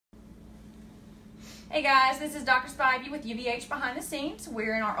Hey guys, this is Dr. Spivey with UVH Behind the Scenes.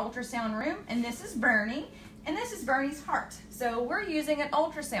 We're in our ultrasound room, and this is Bernie, and this is Bernie's heart. So we're using an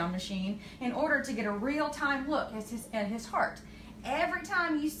ultrasound machine in order to get a real-time look at his heart. Every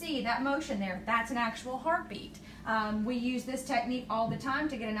time you see that motion there, that's an actual heartbeat. We use this technique all the time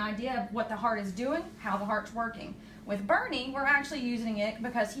to get an idea of what the heart is doing, how the heart's working. With Bernie, we're actually using it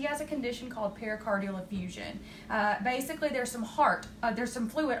because he has a condition called pericardial effusion. Basically, there's some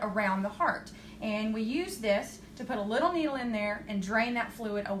fluid around the heart, and we use this to put a little needle in there and drain that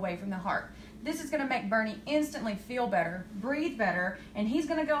fluid away from the heart. This is going to make Bernie instantly feel better, breathe better, and he's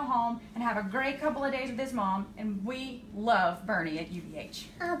going to go home and have a great couple of days with his mom, and we love Bernie at UVH.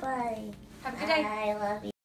 Hi, Bernie. Have a good day. I love you.